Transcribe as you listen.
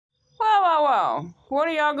now, what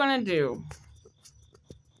are y'all gonna do?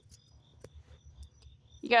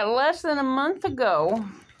 You got less than a month to go.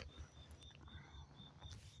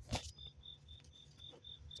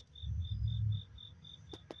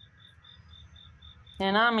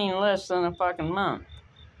 And I mean less than a fucking month.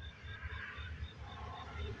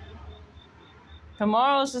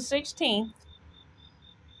 Tomorrow's the 16th.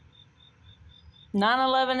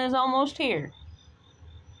 9/11 is almost here.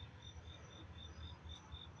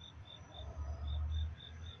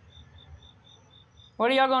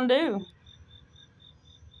 What are y'all gonna do?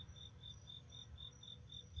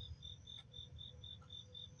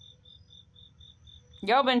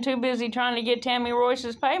 Y'all been too busy trying to get Tammy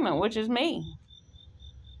Royce's payment, which is me.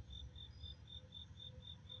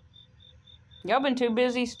 Y'all been too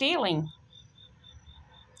busy stealing.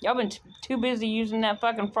 Y'all been too busy using that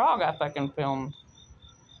fucking frog I fucking filmed.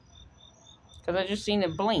 Because I just seen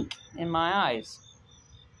it blink in my eyes.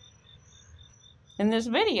 In this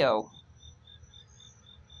video.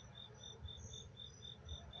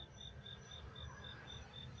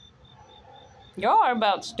 Y'all are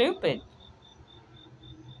about stupid.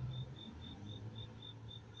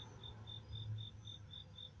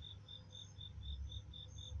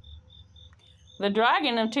 The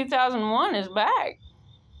dragon of 2001 is back.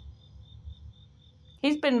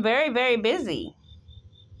 He's been very, very busy.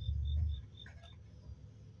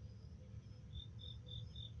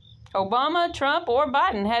 Obama, Trump, or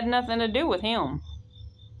Biden had nothing to do with him.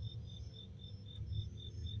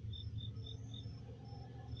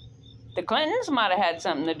 The Clintons might have had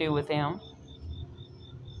something to do with him.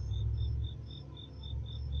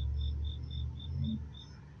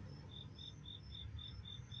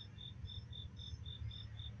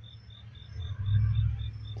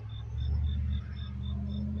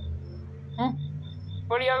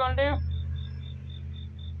 What are y'all gonna do?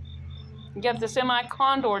 You got the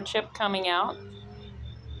semi-condor chip coming out.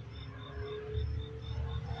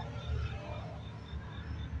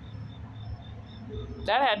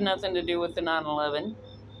 That had nothing to do with the 9/11.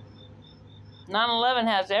 9/11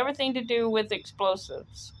 has everything to do with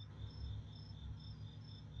explosives.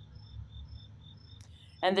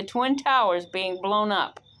 And the Twin Towers being blown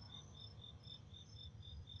up.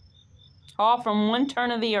 All from one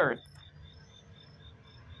turn of the earth.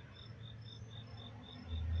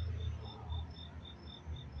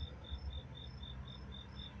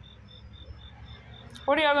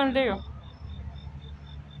 What are y'all gonna do?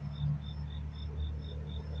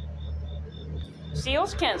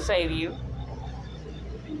 SEALs can't save you.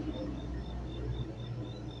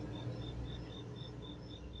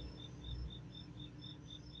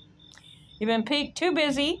 You've been too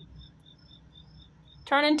busy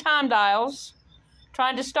turning time dials,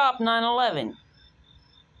 trying to stop 9/11.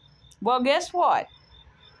 Well, guess what?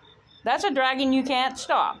 That's a dragon you can't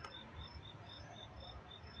stop.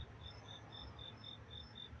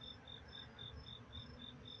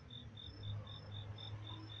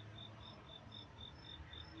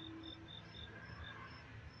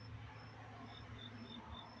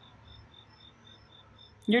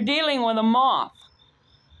 You're dealing with a moth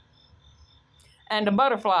and a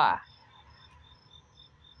butterfly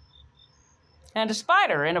and a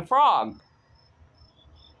spider and a frog.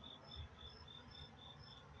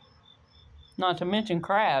 Not to mention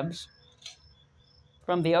crabs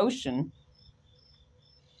from the ocean.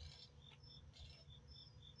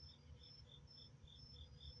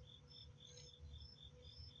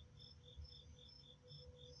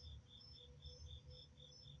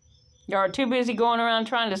 Y'all are too busy going around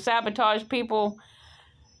trying to sabotage people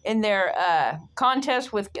in their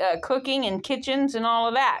contest with cooking and kitchens and all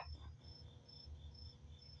of that.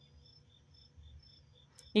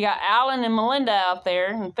 You got Alan and Melinda out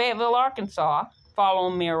there in Fayetteville, Arkansas,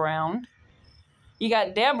 following me around. You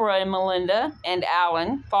got Deborah and Melinda and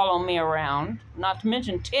Alan following me around. Not to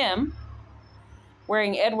mention Tim,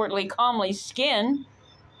 wearing Edward Lee Comley's skin.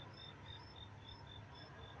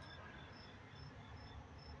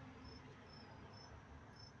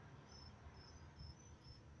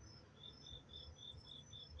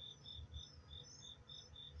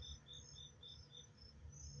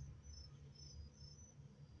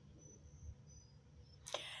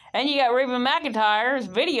 And you got Reba McEntire's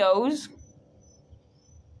videos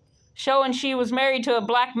showing she was married to a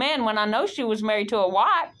black man when I know she was married to a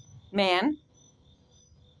white man.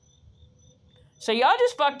 So y'all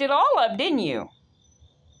just fucked it all up, didn't you?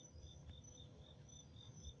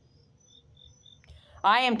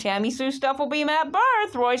 I am Tammy Sue Stufflebeam at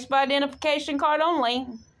birth, Royce by identification card only.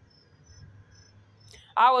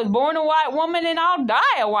 I was born a white woman and I'll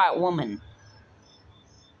die a white woman.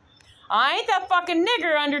 I ain't that fucking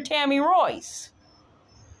nigger under Tammy Royce.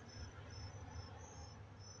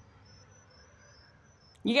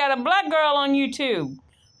 You got a black girl on YouTube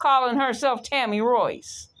calling herself Tammy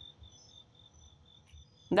Royce.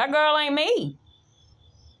 That girl ain't me.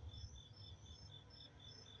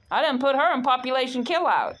 I done put her in population kill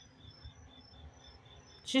out.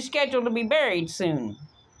 She's scheduled to be buried soon.